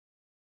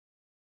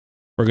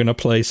We're gonna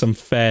play some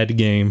fad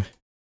game.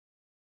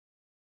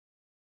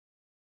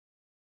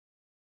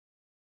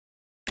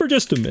 For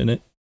just a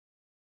minute.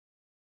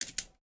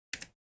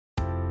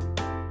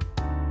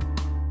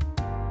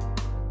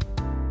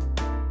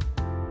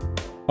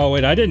 Oh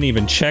wait, I didn't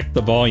even check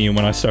the volume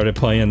when I started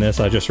playing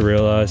this, I just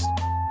realized.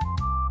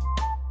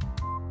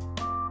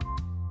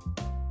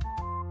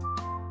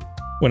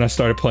 When I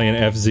started playing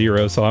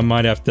F-Zero, so I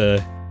might have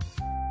to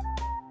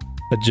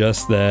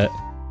adjust that.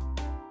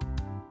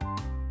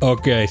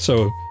 Okay,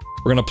 so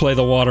we're gonna play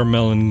the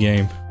watermelon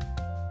game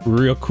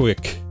real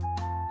quick.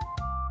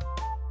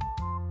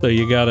 So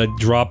you gotta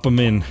drop them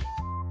in,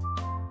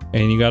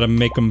 and you gotta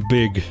make them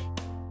big.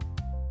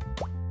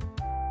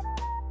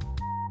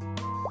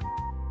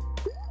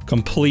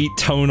 Complete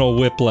tonal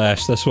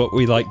whiplash, that's what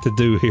we like to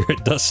do here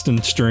at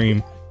Dustin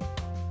Stream.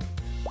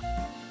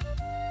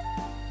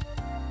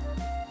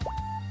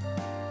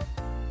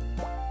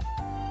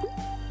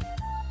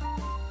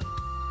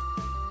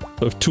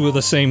 So if two of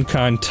the same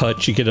kind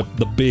touch, you get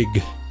the big.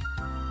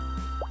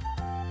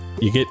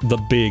 You get the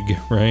big,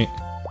 right?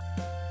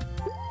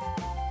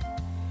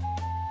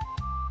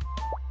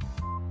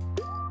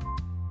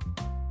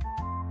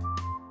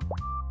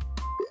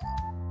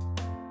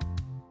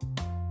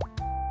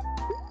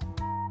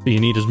 So you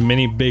need as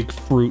many big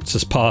fruits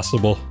as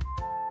possible.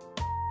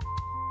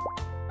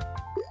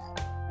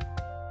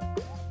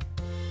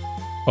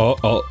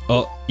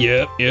 Oh,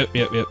 yep.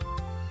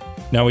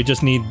 Now we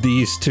just need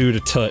these two to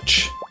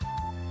touch.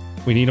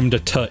 We need them to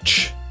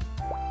touch.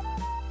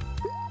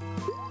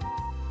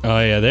 Oh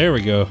yeah, there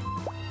we go.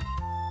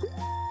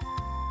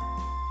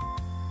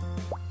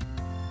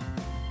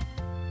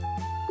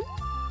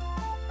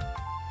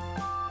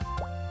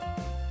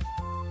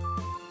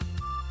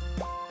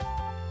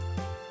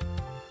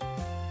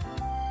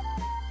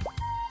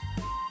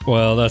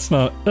 Well, that's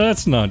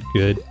not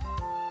good.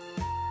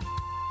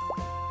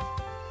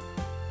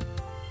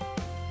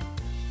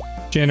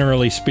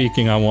 Generally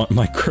speaking, I want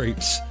my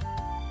grapes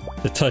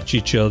to touch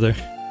each other.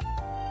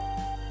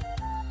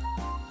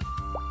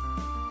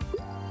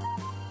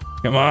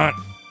 Come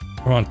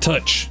on,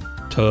 touch.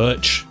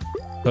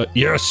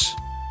 Yes.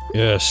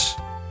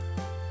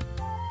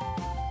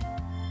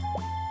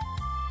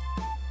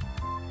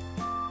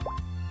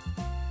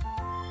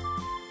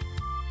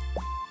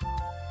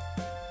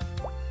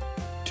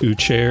 Two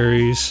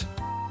cherries,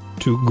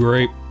 two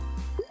grape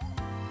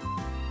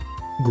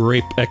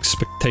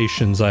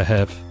expectations I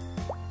have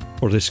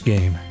for this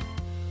game.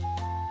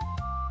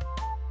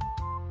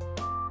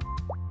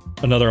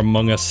 Another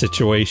Among Us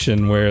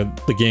situation where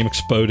the game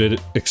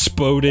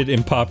exploded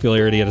in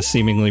popularity at a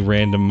seemingly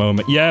random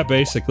moment. Yeah,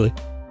 basically.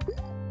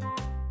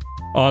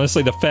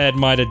 Honestly, the fad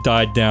might have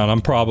died down.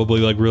 I'm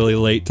probably like really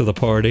late to the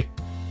party.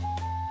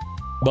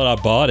 But I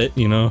bought it,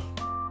 you know.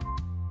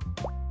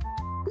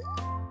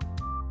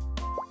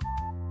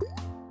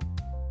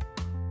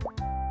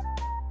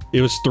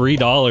 It was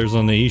 $3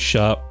 on the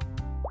eShop.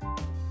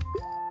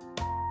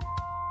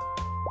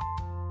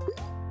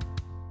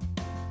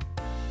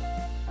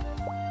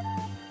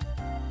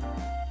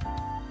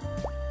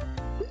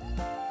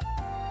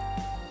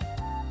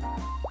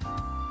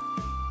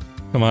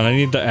 Come on, I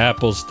need the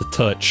apples to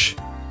touch.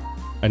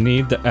 I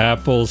need the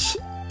apples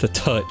to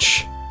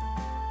touch.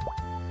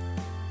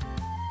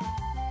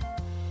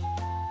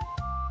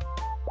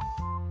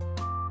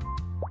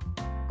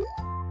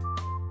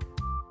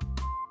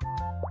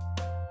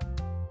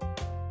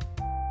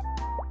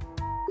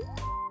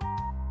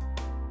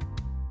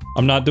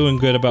 I'm not doing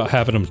good about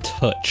having them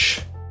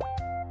touch.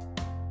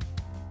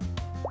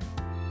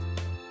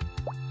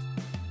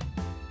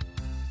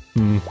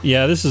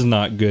 Yeah, this is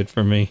not good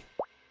for me.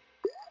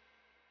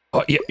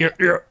 Oh,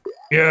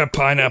 yeah,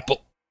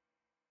 pineapple.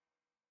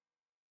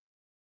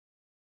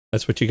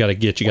 That's what you gotta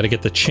get. You gotta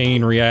get the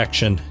chain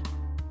reaction.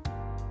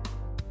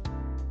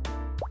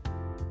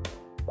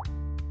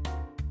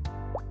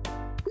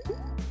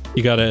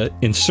 You gotta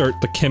insert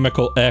the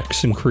chemical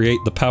X and create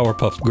the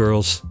Powerpuff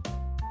Girls.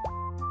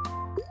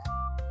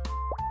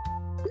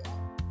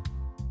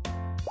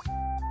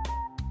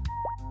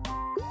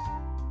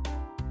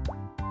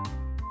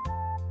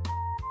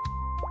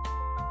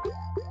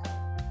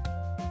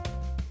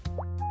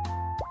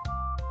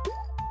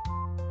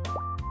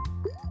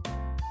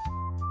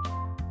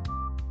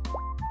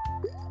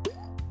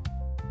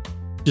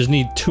 Just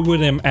need two of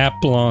them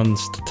applons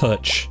to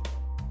touch.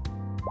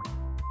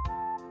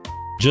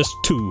 Just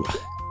two.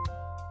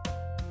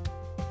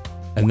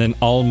 And then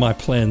all my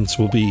plans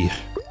will be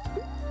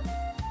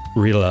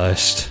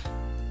realized.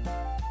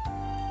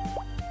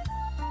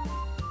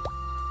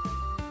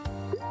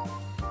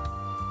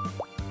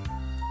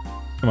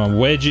 Come on,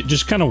 wedge it.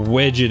 Just kind of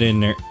wedge it in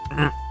there.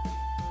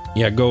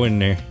 Yeah, go in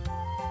there.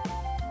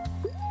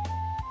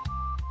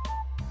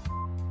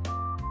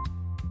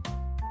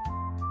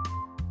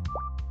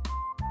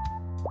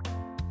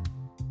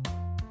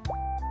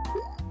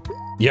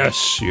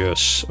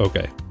 Yes,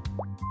 okay.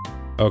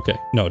 Okay,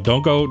 no,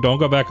 don't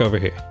go back over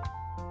here.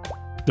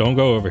 Don't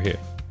go over here.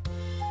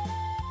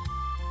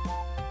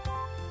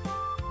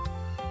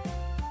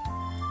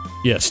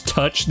 Yes,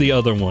 touch the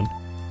other one.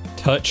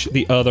 Touch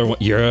the other one.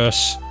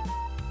 Yes.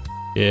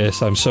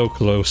 Yes, I'm so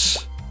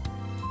close.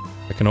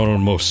 I can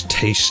almost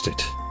taste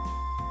it.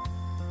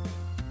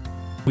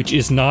 Which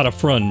is not a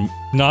frun.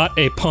 Not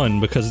a pun,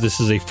 because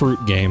this is a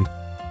fruit game.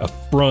 A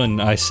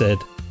frun, I said.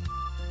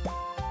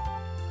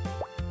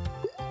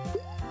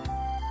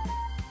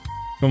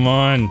 Come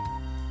on.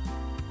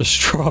 The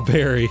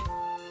strawberry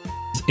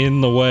is in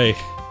the way.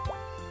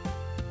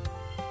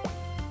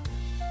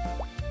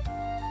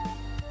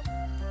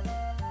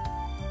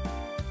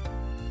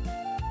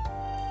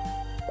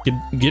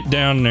 Get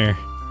down there.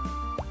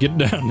 Get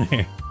down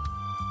there.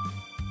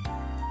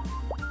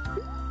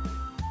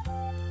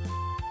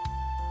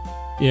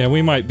 Yeah,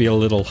 we might be a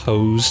little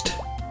hosed.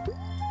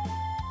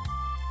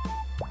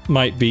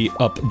 Might be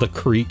up the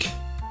creek.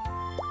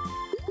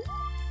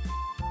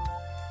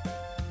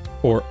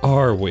 Or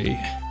are we?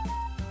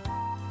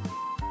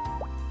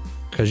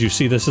 Because you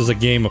see, this is a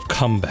game of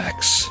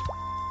comebacks.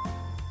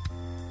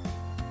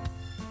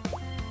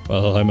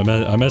 Well, I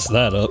messed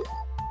that up.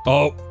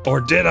 Oh,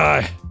 or did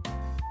I?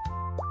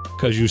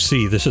 Because you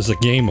see, this is a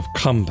game of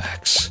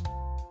comebacks.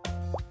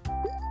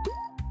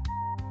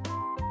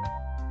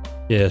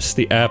 Yes,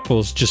 the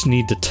apples just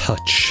need to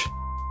touch.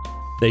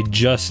 They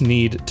just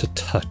need to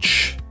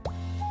touch.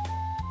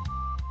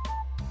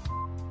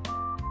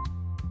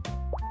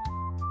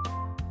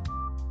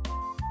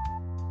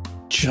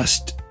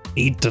 Just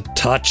need to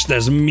touch.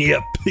 There's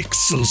mere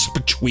pixels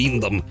between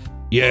them.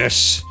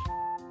 Yes.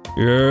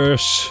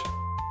 Yes.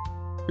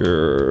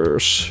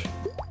 Yes.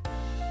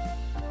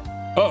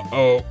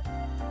 Uh-oh.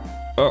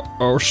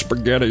 Uh-oh,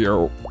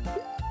 spaghetti-o.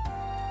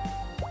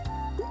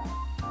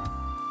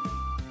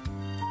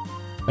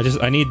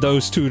 I need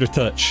those two to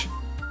touch.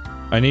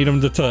 I need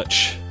them to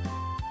touch.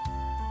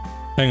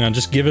 Hang on,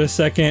 just give it a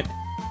second.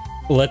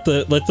 Let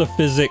the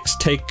physics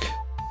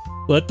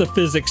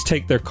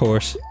take their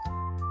course.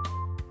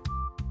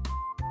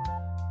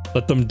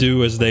 Let them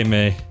do as they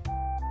may.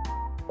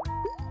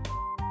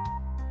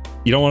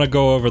 You don't want to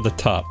go over the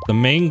top. The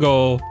main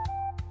goal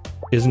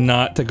is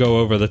not to go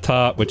over the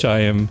top, which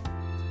I'm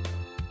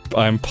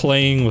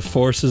playing with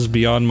forces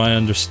beyond my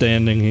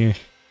understanding here.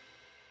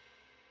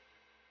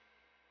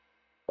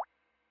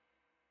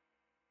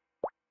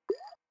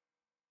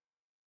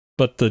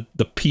 But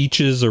the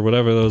peaches or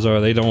whatever those are,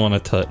 they don't want to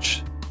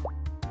touch.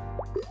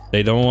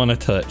 They don't want to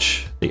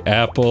touch. The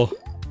apple.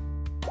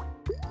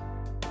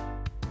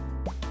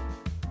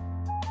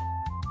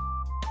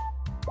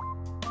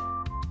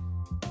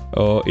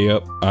 Oh,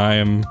 yep, I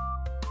am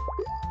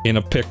in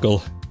a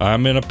pickle.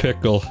 I'm in a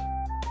pickle.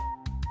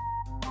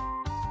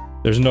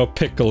 There's no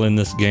pickle in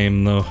this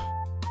game, though.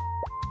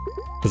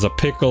 Because a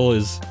pickle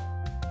is...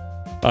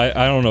 I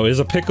don't know, is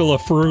a pickle a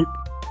fruit?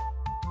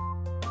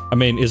 I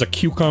mean, is a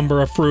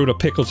cucumber a fruit? A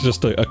pickle's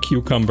just a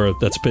cucumber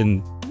that's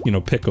been, you know,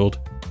 pickled.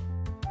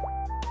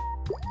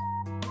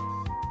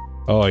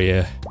 Oh,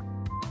 yeah.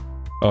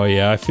 Oh,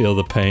 yeah, I feel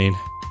the pain.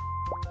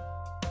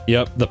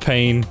 Yep, the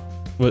pain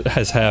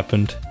has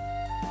happened.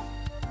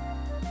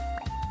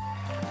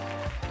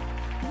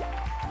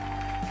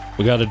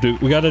 We gotta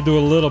do a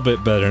little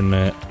bit better than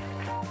that.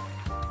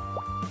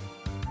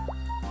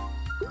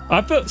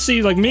 I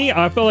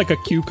feel like a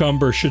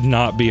cucumber should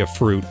not be a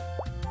fruit.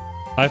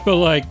 I feel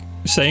like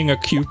saying a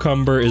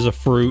cucumber is a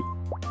fruit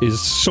is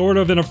sort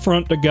of an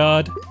affront to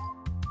God.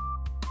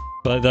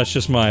 But that's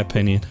just my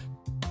opinion.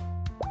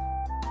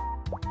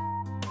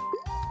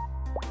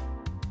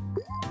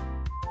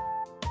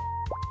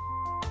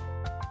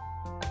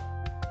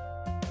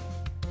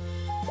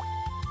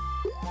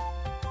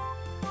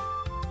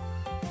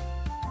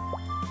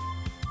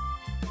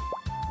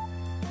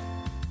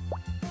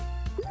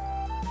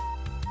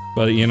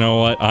 But you know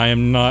what? I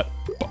am not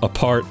a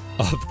part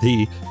of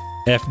the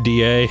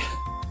FDA.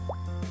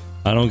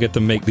 I don't get to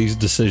make these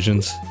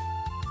decisions.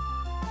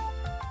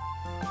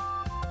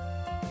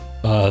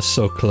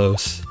 So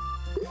close.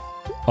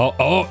 Oh,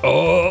 oh,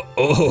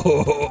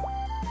 oh,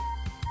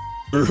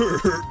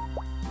 oh.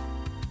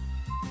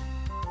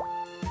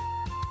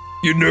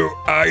 You know,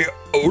 I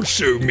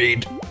also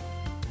made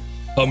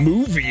a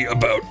movie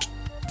about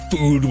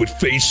food with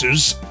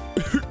faces.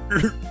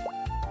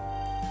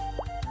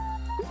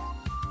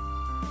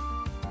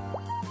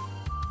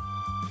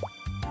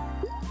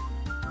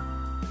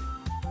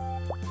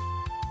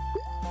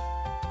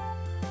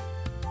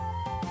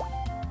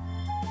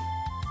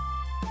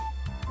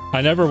 I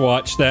never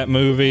watched that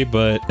movie,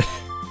 but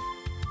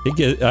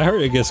I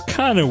heard it gets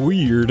kind of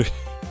weird. It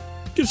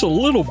gets a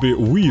little bit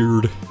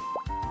weird.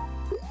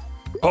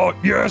 Oh,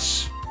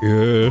 yes!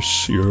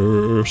 Yes,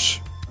 yes.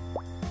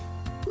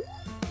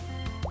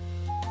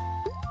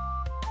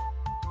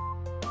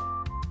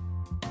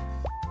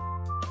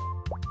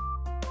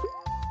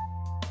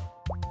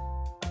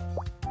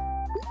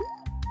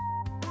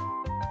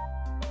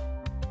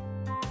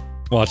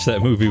 Watched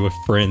that movie with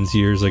friends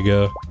years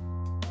ago.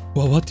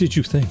 Well, what did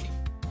you think?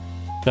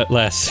 That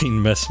last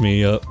scene messed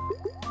me up.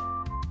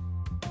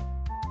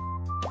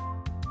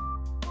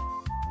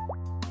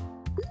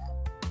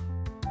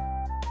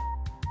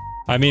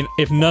 I mean,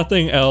 if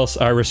nothing else,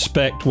 I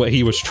respect what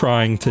he was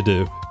trying to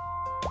do.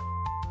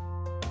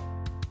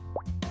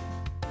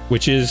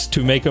 which is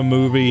to make a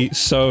movie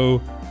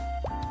so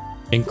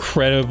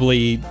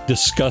incredibly,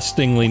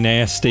 disgustingly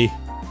nasty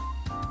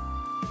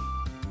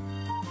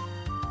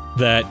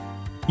that,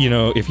 you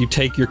know, if you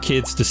take your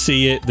kids to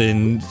see it,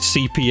 then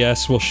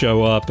CPS will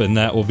show up and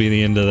that will be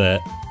the end of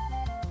that.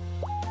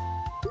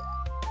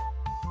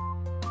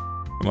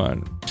 Come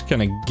on, just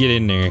kind of get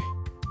in there.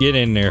 Get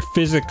in there.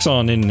 Physics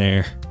on in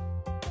there.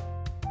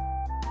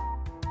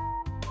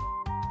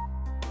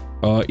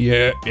 Oh,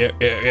 yeah.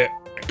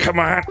 Come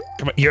on.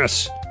 Come on.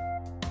 Yes.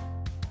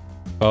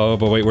 Oh,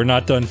 but wait, we're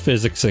not done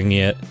physicsing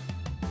yet.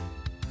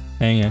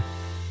 Hang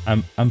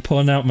on. I'm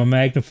pulling out my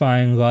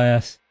magnifying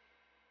glass.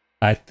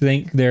 I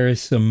think there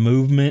is some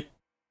movement.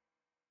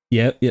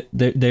 Yep,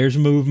 there's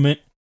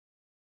movement.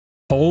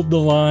 Hold the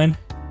line.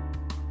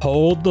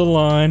 Hold the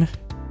line.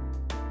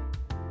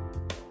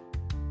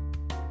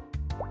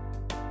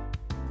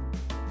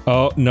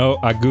 Oh, no,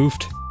 I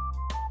goofed.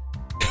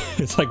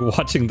 It's like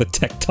watching the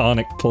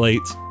tectonic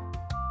plates.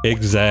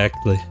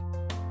 Exactly.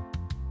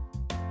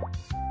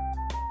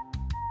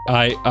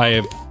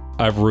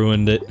 I've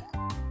ruined it.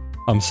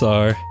 I'm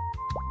sorry.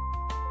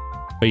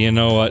 But you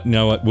know what?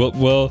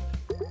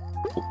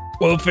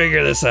 We'll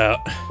figure this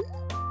out.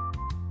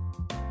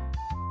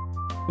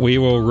 We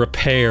will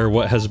repair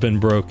what has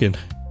been broken.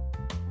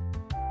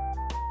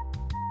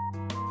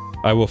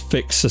 I will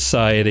fix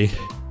society.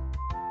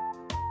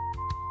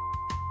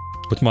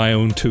 With my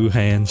own 2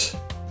 hands.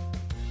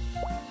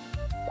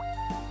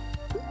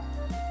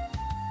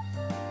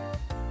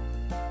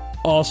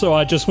 Also,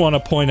 I just want to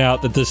point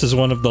out that this is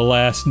one of the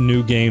last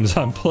new games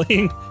I'm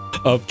playing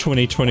of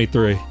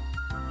 2023.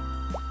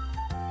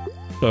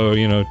 So,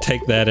 you know,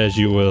 take that as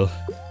you will.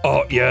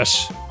 Oh,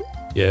 yes.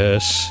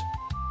 Yes.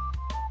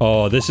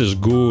 Oh, this is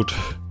good.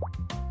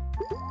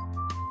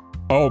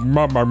 Oh,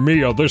 mamma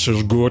mia, this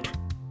is good.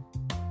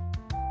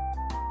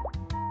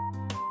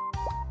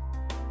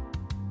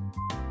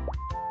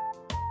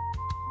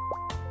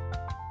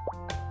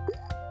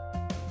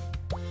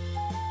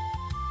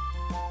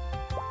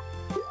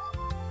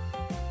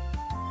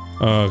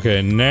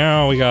 Okay,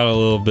 now we got a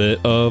little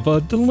bit of a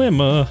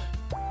dilemma.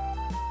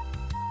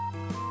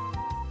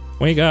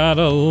 We got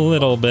a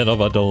little bit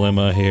of a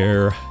dilemma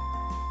here.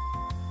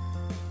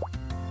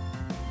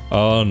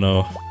 Oh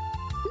no.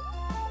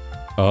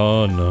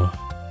 Oh no.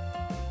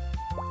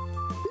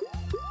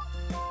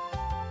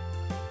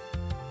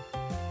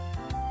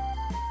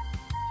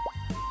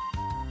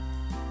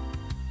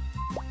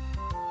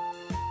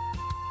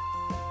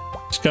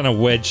 Just gonna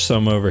wedge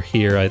some over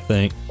here, I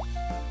think.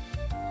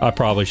 I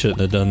probably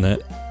shouldn't have done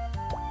that.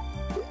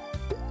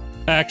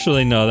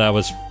 Actually, no, that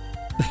was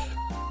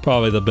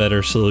probably the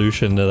better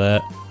solution to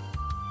that.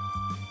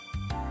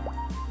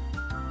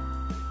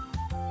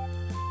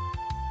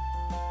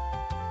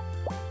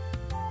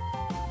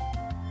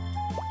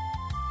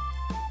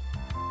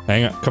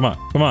 Hang on, come on,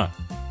 come on.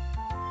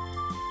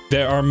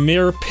 There are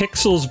mere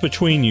pixels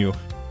between you.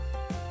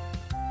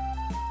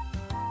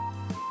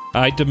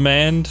 I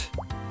demand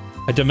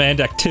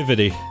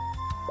activity.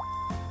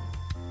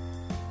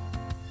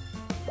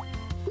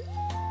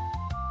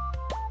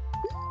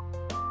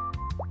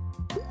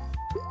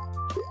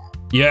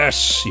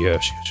 Yes,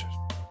 yes, yes, yes.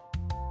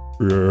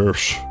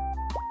 Yes.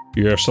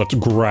 Yes, that's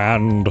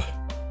grand.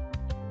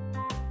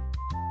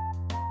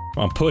 Come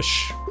on,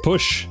 push.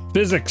 Push.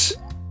 Physics.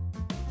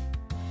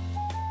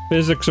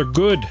 Physics are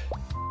good.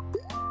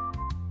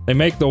 They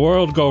make the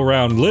world go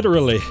round,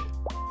 literally.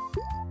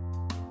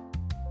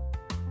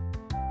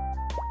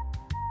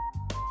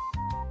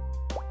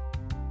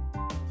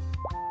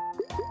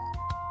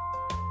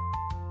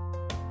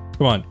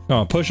 Come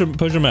on, push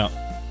him out.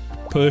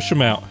 Push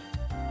him out.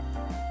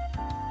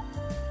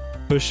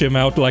 Push him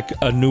out like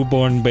a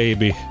newborn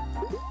baby.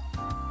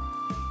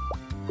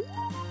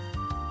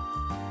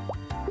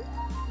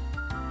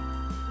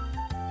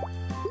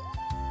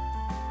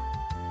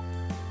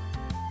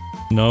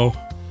 No.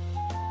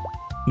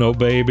 No,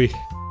 baby.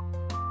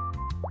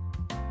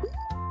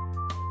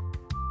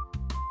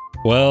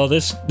 Well,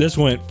 this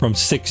went from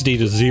 60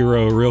 to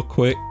 0 real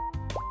quick.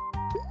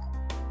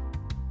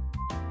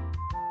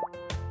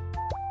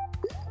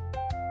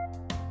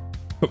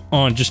 Come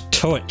on, just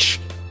touch.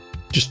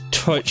 Just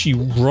touch,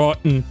 you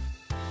rotten.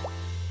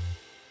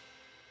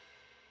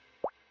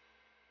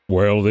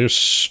 Well, this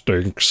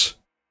stinks.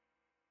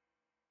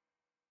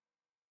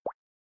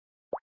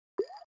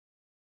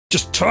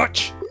 Just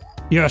touch!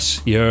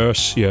 Yes,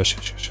 yes, yes,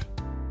 yes, yes.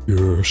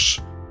 Yes.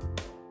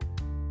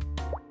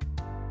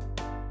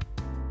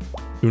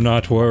 Do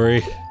not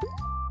worry.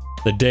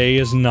 The day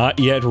is not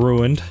yet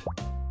ruined.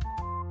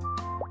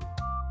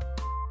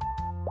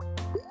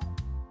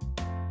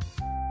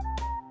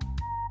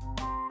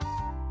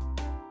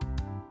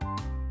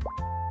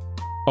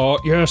 Oh,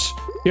 yes,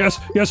 yes,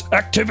 yes,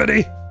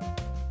 activity!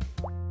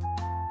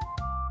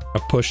 A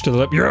push to the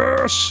left,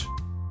 yes!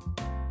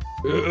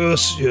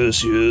 Yes,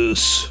 yes,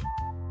 yes.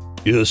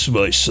 Yes,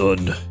 my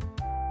son.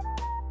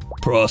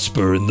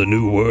 Prosper in the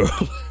new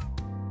world.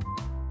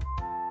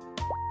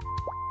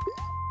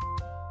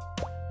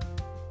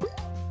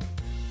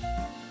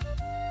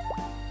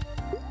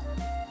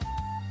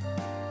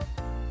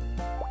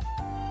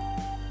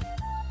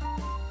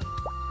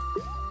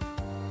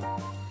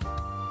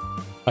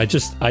 I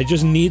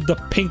just need the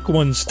pink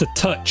ones to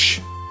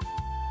touch.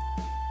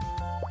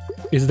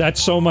 Is that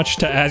so much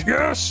to ask?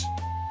 Yes!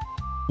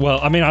 Well,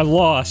 I mean, I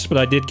lost, but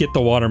I did get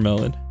the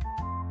watermelon.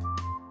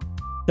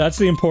 That's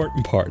the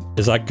important part,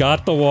 is I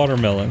got the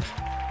watermelon.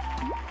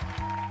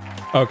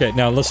 Okay,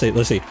 now let's see.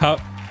 How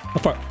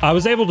far? I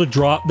was able to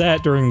drop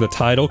that during the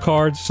title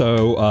card,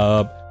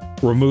 so,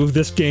 remove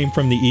this game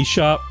from the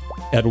eShop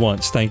at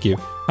once, thank you.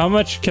 How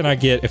much can I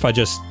get if I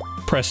just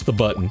press the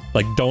button?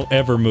 Like, don't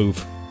ever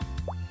move.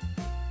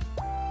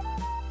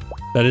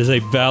 That is a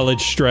valid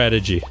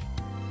strategy.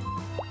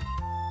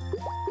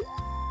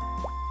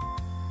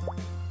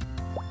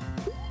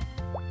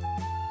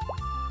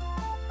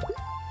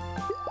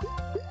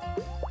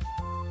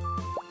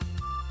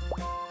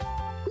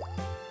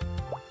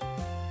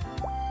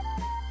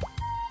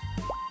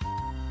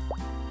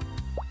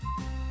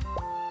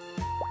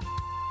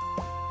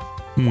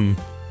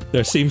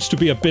 There seems to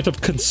be a bit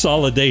of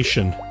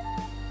consolidation.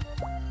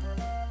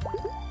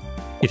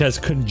 It has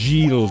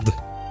congealed.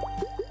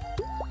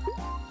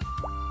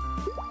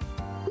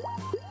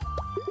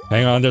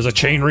 Hang on, there's a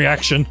chain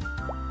reaction.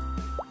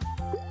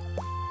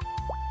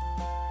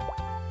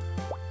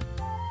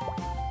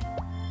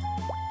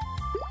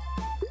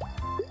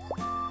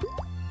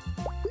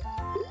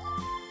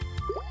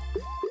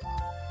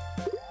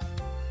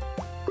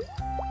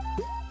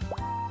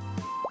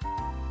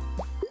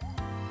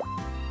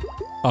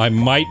 I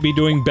might be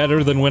doing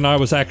better than when I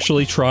was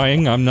actually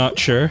trying, I'm not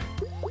sure.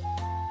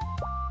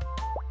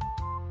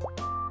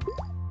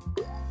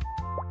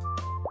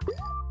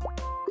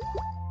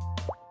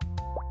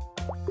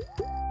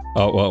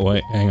 Oh, well,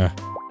 wait, hang on.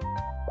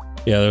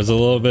 Yeah, there's a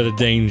little bit of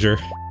danger.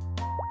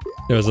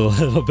 There's a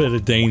little bit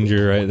of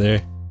danger right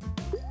there.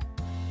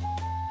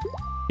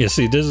 You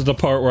see, this is the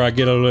part where I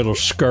get a little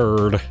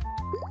scared.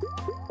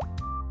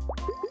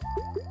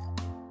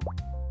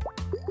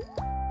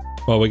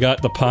 Well, we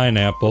got the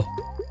pineapple.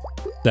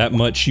 That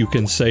much you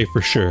can say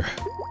for sure.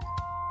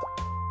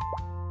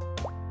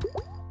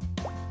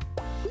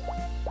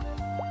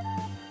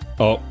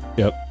 Oh,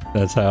 yep.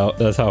 That's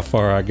how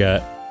far I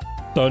got.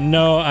 So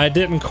no, I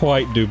didn't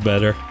quite do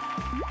better.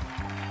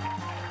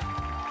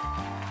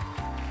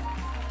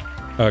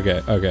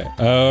 Okay.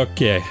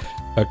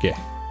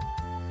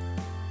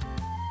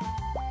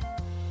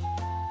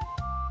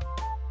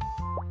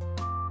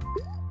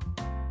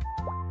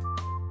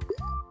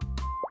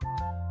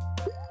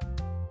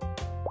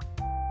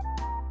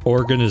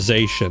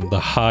 Organization, the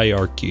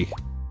hierarchy.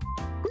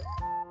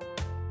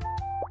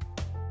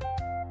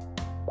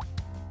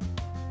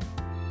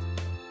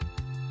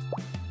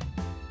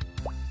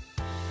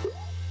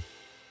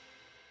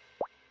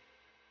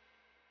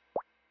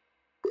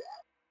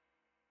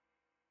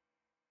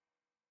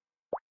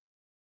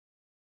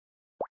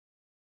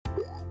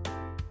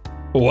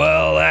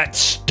 Well, that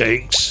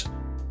stinks.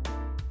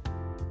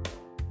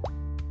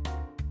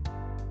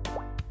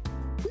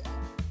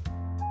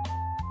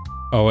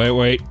 Oh,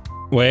 wait.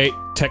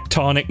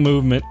 Tectonic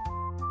movement.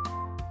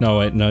 No,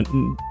 wait, no.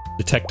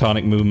 The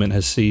tectonic movement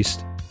has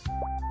ceased.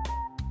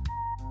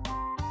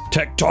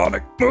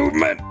 Tectonic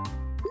movement!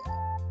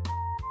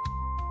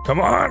 Come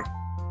on!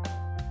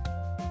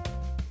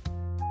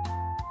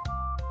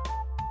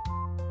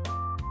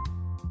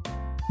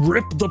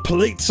 Rip the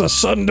plates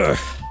asunder!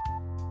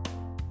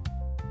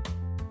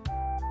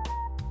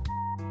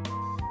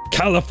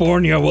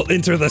 California will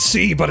enter the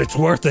sea, but it's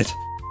worth it.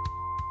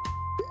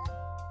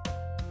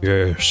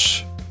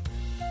 Yes.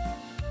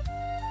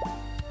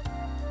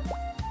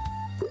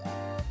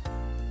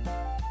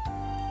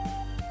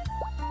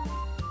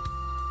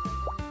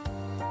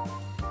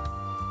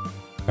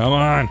 Come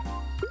on.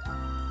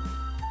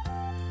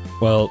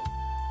 Well,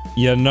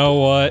 you know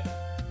what?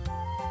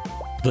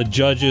 The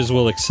judges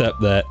will accept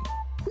that.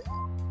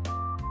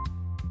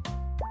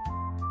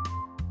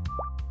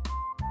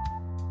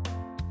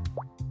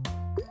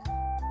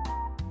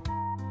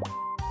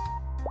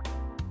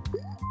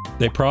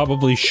 They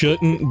probably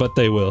shouldn't, but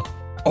they will.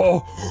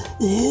 Oh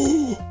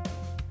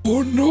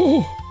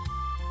no!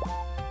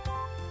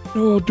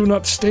 No, do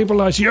not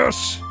stabilize.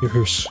 Yes!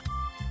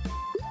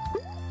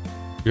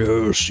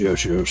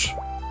 Yes.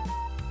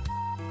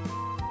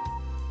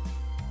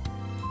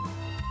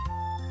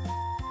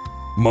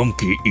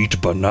 Monkey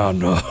eat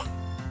banana.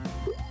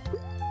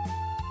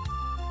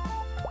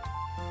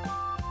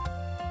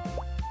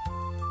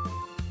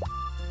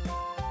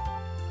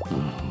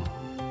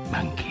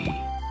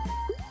 Monkey.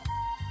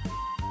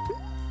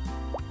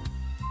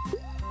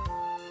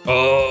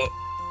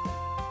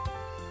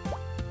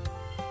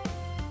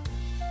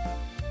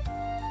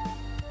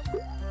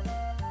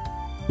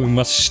 We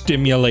must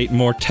stimulate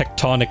more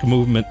tectonic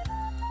movement.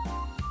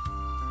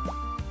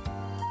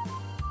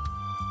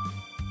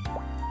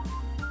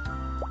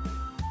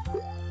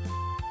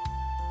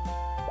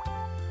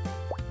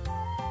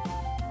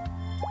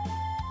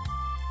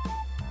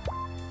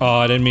 Oh,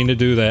 I didn't mean to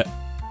do that.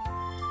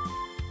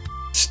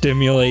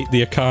 Stimulate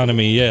the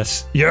economy,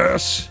 yes.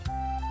 Yes!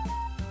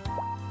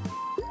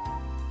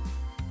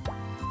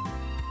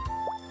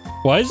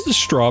 Why is the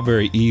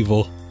strawberry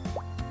evil?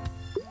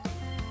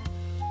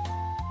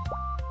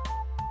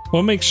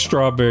 What makes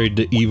strawberry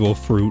the evil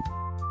fruit?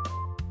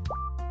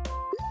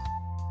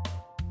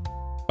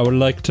 I would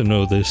like to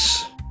know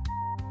this.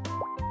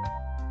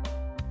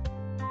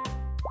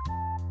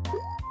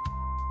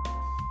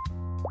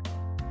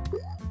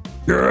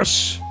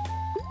 Yes!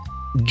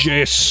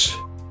 Yes!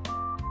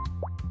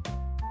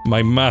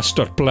 My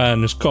master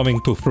plan is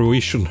coming to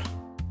fruition.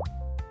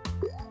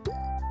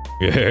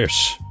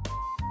 Yes.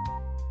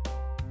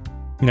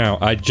 Now,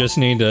 I just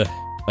need to,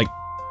 like,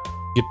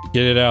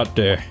 get it out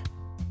there.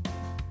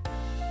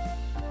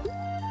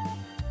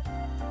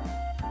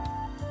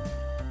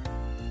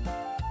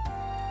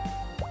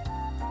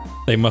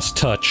 They must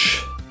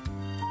touch.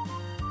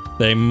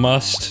 They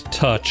must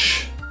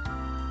touch.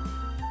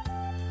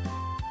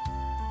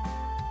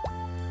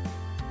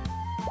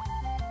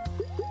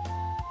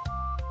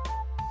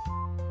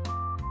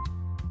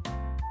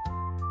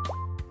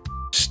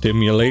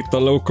 Stimulate the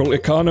local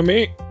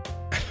economy.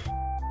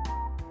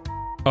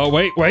 Oh,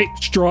 wait, wait.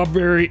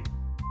 Strawberry.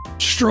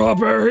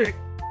 Strawberry.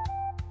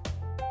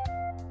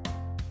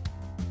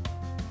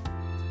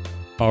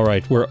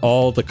 Alright, we're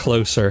all the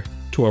closer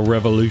to a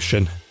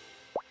revolution.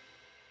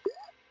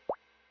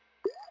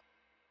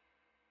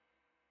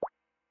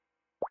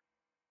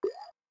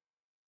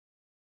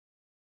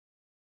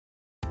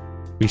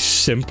 We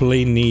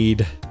simply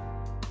need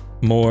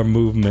more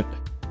movement.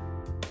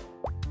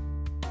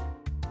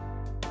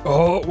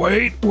 Oh,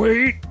 wait,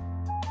 wait!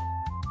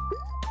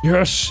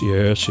 Yes,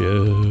 yes,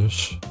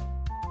 yes.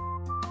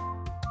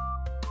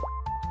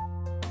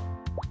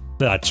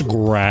 That's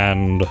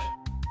grand.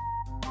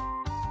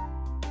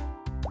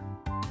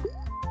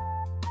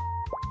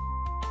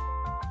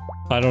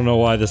 I don't know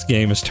why this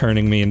game is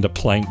turning me into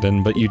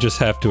plankton, but you just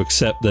have to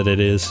accept that it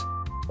is.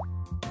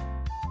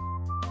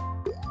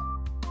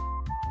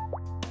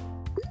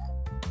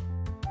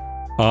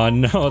 Oh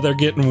no, they're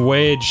getting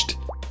wedged.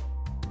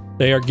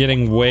 They are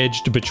getting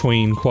wedged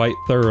between quite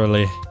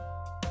thoroughly.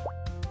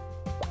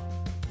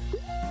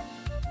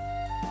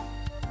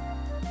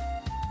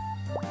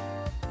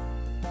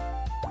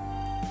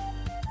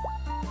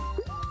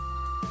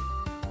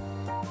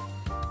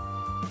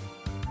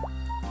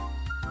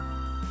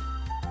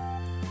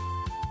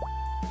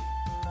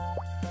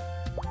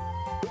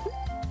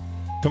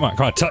 Come on,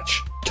 come on,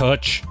 touch!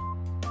 Touch!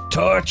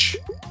 Touch!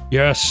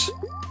 Yes!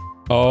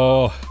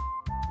 Oh...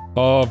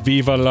 Oh,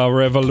 viva la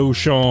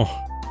revolution!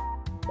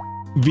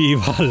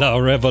 Viva la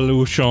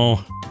revolution!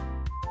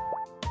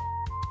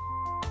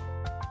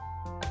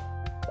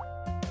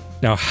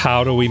 Now,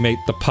 how do we make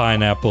the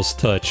pineapples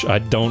touch? I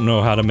don't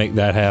know how to make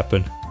that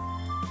happen.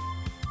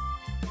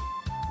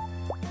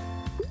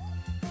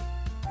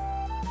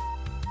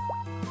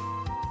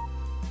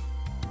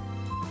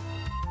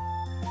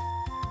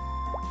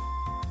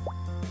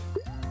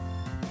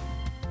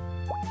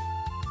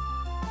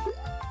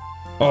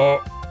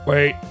 Oh,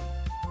 wait.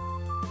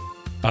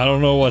 I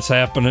don't know what's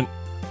happening.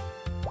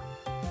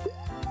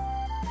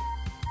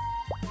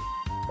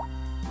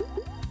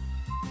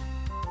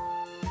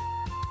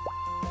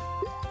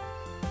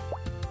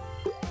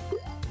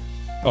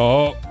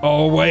 Oh,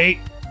 oh, wait.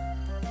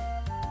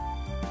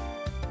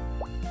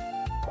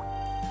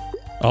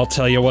 I'll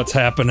tell you what's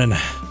happening.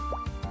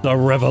 The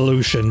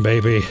revolution,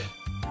 baby.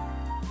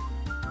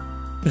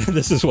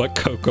 This is what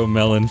Coco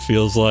Melon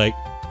feels like.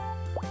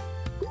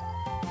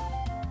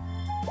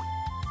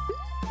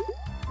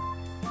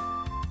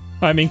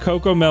 I mean,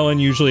 Coco Melon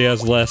usually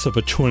has less of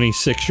a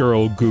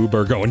 26-year-old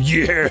goober going,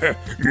 yeah,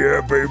 yeah,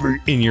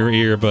 baby, in your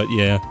ear, but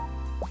yeah.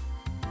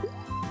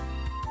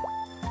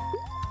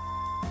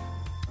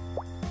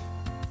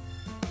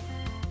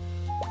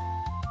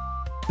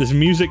 This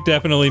music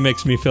definitely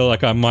makes me feel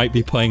like I might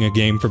be playing a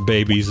game for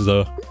babies,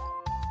 though.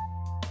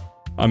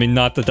 I mean,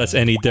 not that that's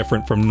any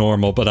different from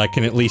normal, but I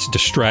can at least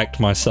distract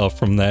myself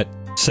from that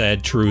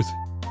sad truth.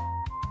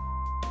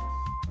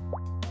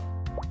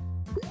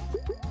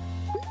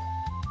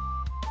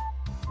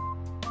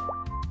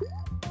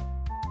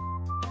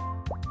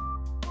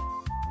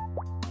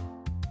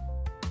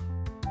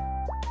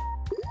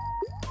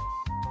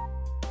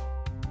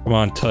 Come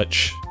on,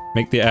 touch.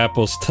 Make the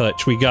apples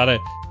touch. We gotta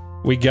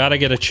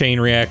get a chain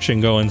reaction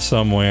going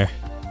somewhere.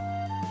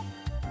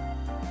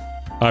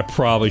 I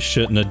probably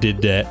shouldn't have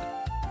did that.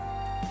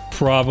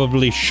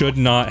 Probably should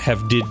not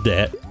have did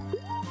that.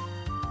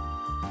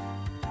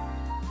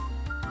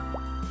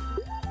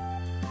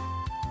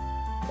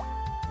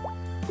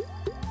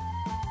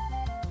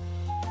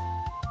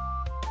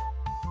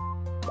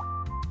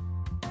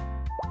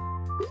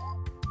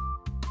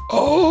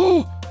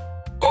 Oh!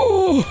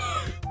 Oh!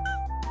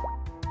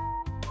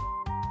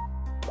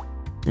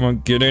 Come on,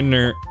 get in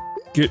there.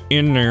 Get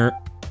in there.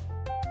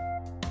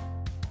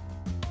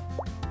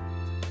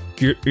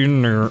 Get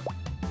in there.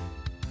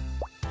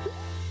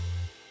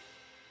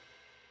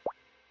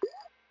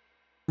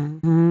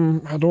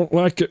 I don't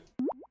like it.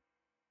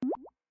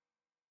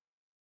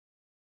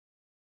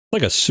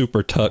 Like a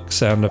super tuck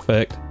sound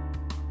effect.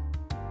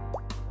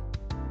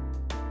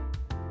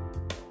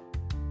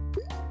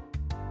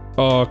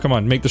 Oh, come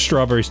on, make the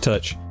strawberries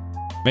touch.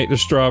 Make the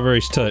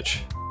strawberries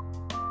touch.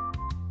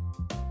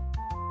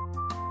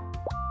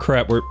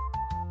 crap,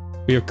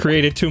 we have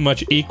created too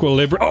much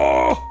equilibrium.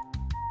 Oh!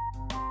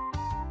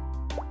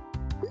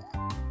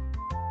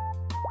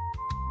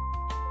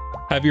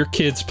 Have your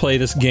kids play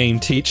this game.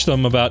 Teach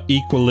them about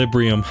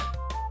equilibrium.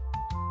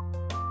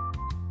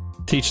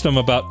 Teach them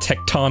about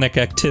tectonic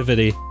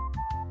activity.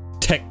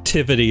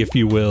 Tectivity, if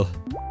you will.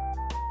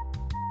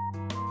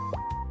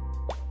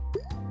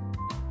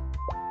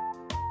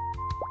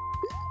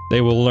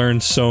 They will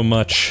learn so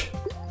much.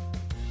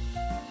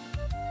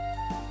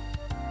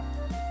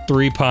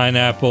 3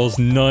 pineapples,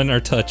 none are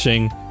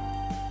touching.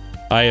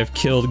 I have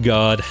killed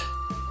God.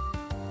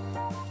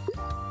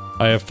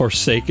 I have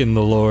forsaken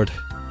the Lord.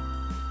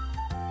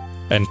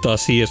 And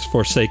thus he has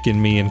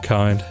forsaken me in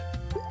kind.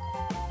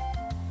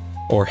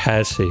 Or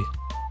has he?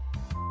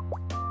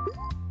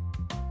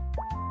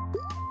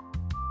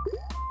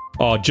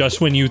 Oh,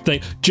 just when you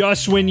think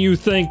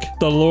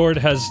the Lord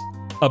has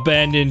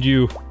abandoned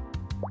you,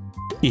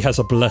 he has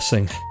a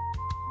blessing.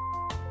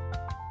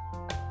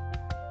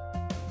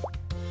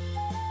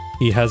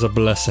 He has a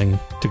blessing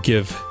to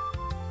give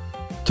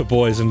to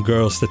boys and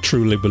girls that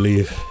truly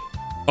believe.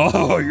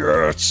 Oh,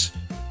 yes!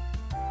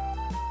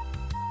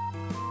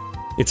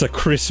 It's a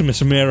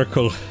Christmas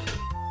miracle.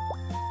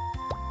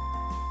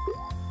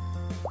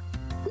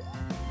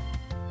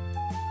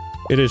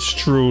 It is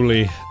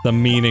truly the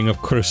meaning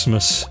of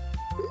Christmas.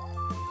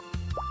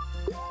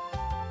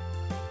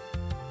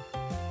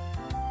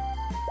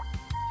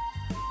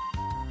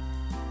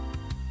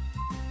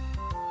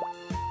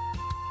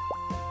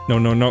 No,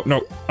 no, no,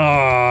 no.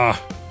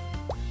 Ah!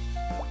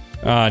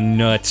 Ah,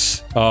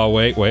 nuts. Oh,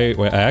 wait,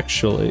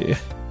 actually...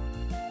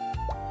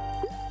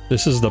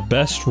 This is the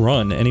best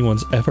run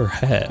anyone's ever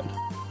had.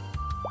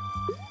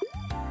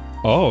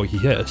 Oh,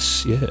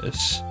 yes,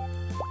 yes.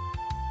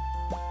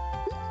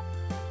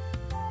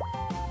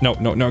 No,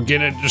 no, no,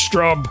 get it, the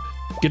Straub!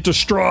 Get the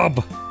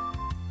Straub!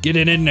 Get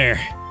it in there!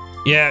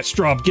 Yeah,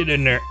 Straub, get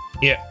in there!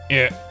 Yeah,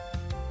 yeah.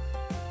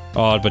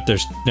 Oh, but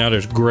now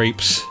there's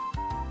grapes.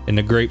 And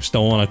the grapes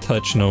don't want to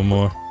touch no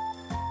more.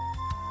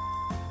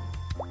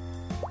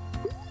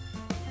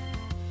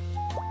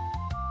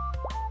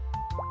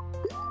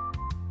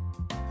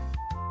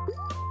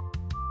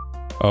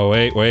 Oh,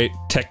 wait.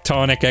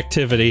 Tectonic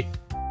activity.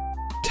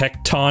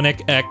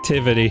 Tectonic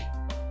activity.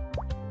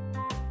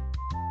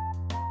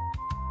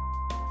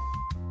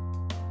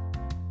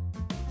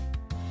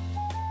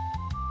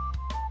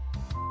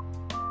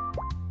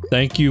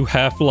 Thank you,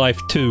 Half-Life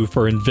 2,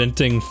 for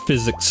inventing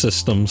physics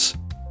systems.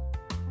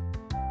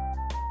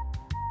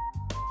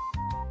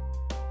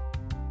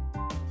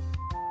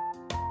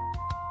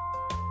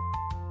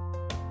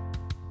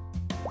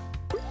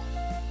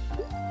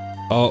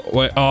 Oh,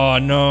 wait. Oh,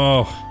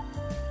 no.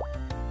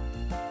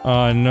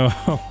 Oh,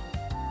 no.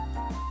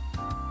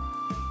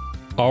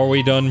 Are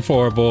we done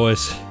for,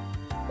 boys?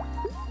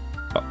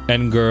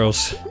 And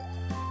girls.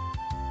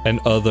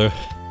 And other.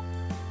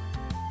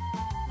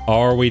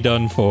 Are we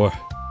done for?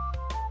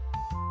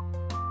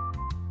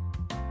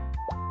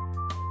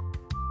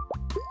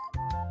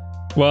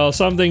 Well,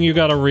 something you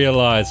gotta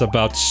realize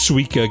about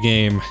Suika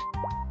game.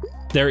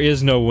 There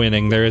is no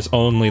winning, there is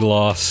only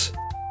loss.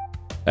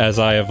 As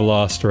I have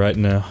lost right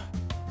now.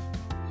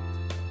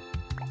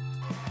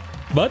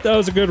 But that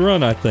was a good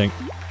run, I think.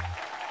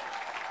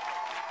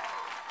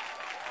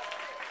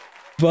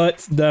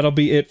 But that'll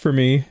be it for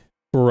me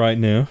for right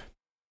now.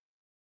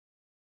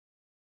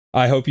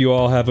 I hope you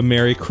all have a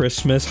Merry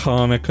Christmas,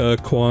 Hanukkah,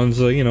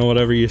 Kwanzaa, you know,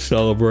 whatever you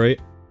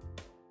celebrate.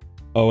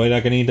 Oh wait,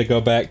 I need to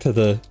go back to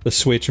the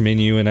Switch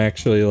menu and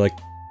actually, like,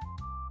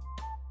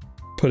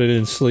 put it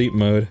in sleep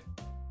mode.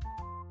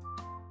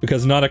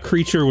 Because not a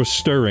creature was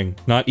stirring,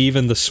 not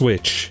even the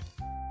Switch.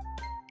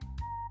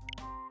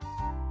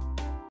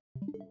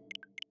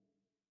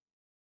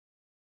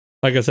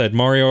 Like I said,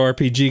 Mario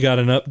RPG got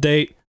an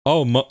update.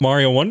 Oh,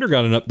 Mario Wonder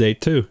got an update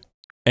too.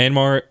 And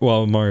Mario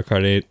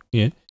Kart 8,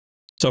 yeah.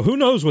 So who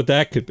knows what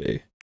that could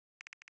be.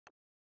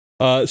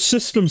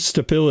 System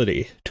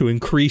stability to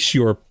increase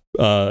your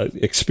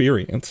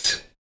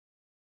experience.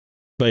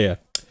 But yeah.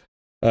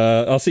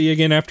 I'll see you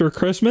again after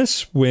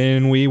Christmas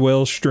when we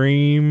will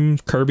stream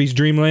Kirby's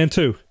Dream Land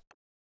 2.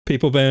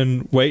 People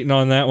been waiting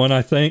on that one,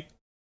 I think.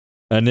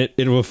 And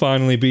it will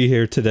finally be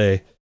here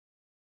today.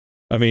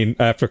 I mean,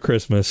 after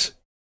Christmas.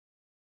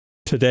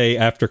 Today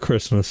after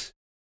Christmas.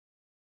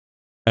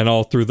 And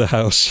all through the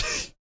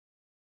house.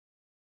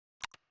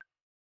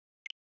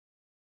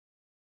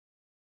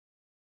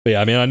 But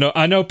yeah, I mean,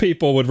 I know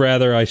people would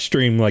rather I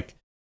stream, like,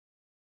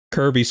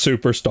 Kirby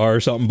Superstar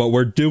or something, but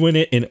we're doing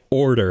it in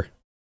order.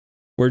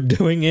 We're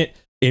doing it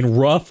in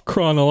rough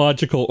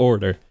chronological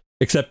order.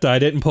 Except I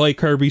didn't play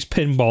Kirby's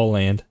Pinball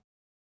Land.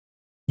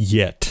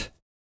 Yet.